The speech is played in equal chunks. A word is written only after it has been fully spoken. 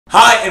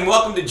Hi, and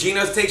welcome to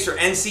Geno's Takes for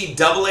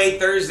NCAA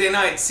Thursday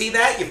night. See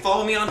that? You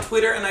follow me on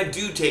Twitter, and I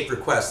do take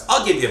requests.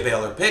 I'll give you a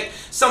Baylor pick,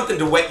 something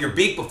to wet your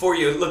beak before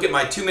you look at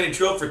my 2-minute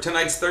drill for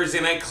tonight's Thursday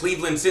night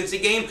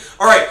Cleveland-Cincy game.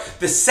 All right,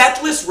 the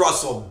Sethless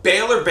Russell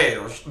Baylor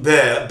Bears,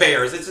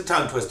 it's a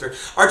tongue twister,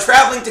 are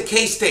traveling to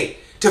K-State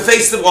to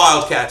face the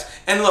Wildcats.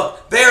 And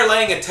look, they are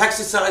laying a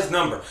Texas-sized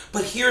number.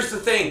 But here's the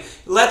thing.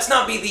 Let's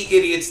not be the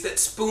idiots that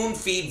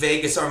spoon-feed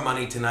Vegas our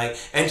money tonight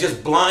and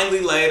just blindly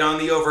lay it on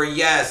the over.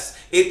 Yes,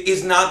 it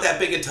is not that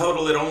big a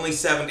total at only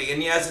 70.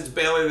 And yes, it's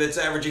Baylor that's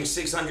averaging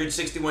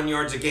 661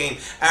 yards a game,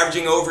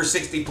 averaging over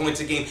 60 points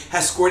a game,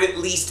 has scored at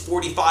least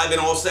 45 in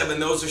all 7.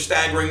 Those are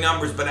staggering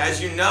numbers. But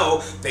as you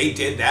know, they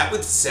did that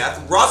with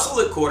Seth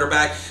Russell at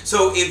quarterback.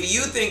 So if you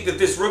think that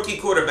this rookie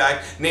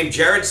quarterback named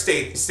Jarrett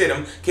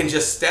Stidham can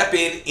just step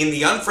in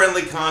the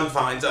unfriendly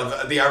confines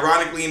of the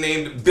ironically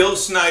named Bill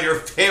Snyder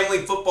Family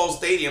Football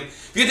Stadium,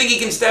 if you think he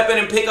can step in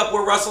and pick up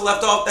where Russell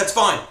left off, that's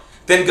fine.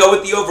 Then go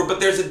with the over. But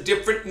there's a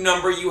different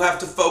number you have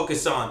to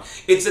focus on.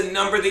 It's a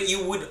number that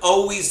you would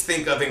always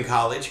think of in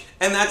college,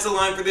 and that's the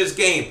line for this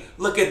game.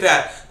 Look at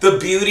that. The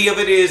beauty of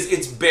it is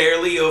it's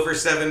barely over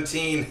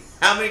 17.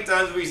 How many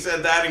times have we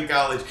said that in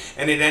college?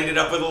 And it ended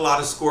up with a lot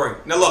of scoring.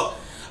 Now look,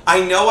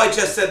 I know I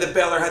just said that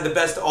Baylor had the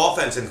best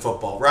offense in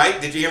football,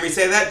 right? Did you hear me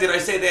say that? Did I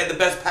say they had the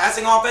best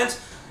passing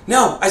offense?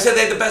 No, I said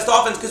they had the best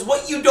offense because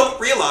what you don't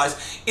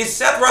realize is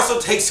Seth Russell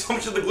takes so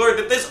much of the glory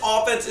that this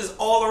offense is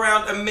all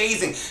around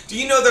amazing. Do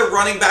you know their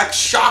running back,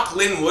 Shock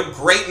Linwood,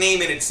 great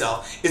name in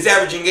itself, is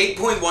averaging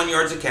 8.1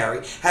 yards a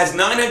carry, has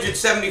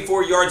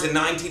 974 yards and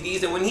 9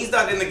 TDs, and when he's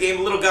not in the game,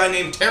 a little guy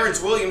named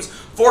Terrence Williams,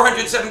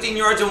 417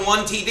 yards and 1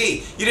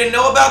 TD. You didn't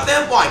know about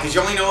them? Why? Because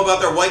you only know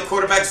about their white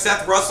quarterback,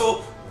 Seth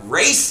Russell?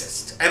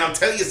 Racist. And I'll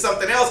tell you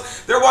something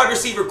else. Their wide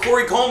receiver,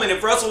 Corey Coleman,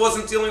 if Russell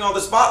wasn't stealing all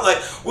the spotlight,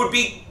 would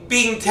be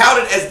being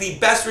touted as the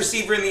best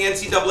receiver in the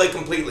NCAA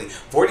completely.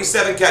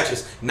 47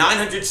 catches,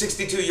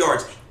 962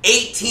 yards,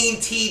 18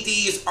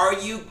 TDs. Are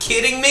you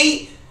kidding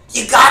me?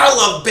 You gotta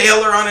love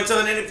Baylor on its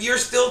own, and if you're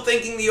still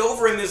thinking the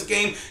over in this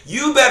game,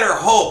 you better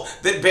hope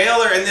that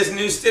Baylor and this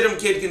new Stidham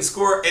kid can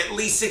score at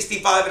least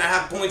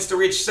 65.5 points to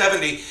reach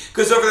 70,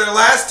 because over their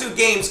last 2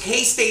 games,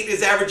 K-State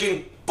is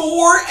averaging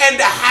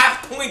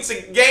 4.5 points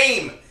a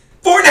game.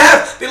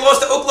 4.5. They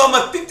lost to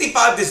Oklahoma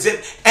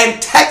 55-0, and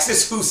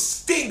Texas, who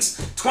stinks,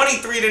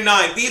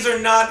 23-9. These are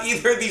not,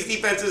 either of these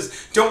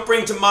defenses don't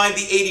bring to mind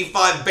the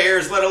 '85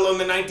 Bears, let alone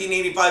the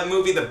 1985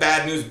 movie, The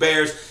Bad News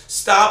Bears.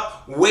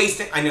 Stop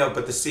wasting. I know,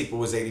 but the sequel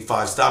was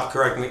 '85. Stop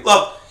correcting me.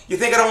 Look. You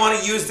think I don't want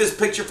to use this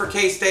picture for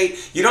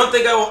K-State? You don't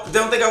think I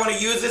want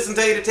to use this and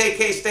tell you to take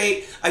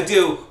K-State? I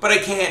do, but I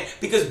can't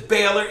because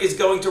Baylor is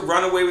going to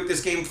run away with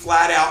this game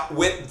flat out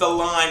with the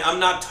line. I'm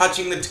not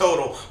touching the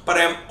total, but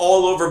I'm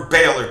all over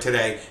Baylor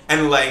today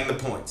and laying the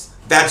points.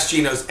 That's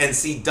Geno's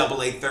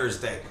NCAA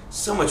Thursday.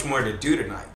 So much more to do tonight.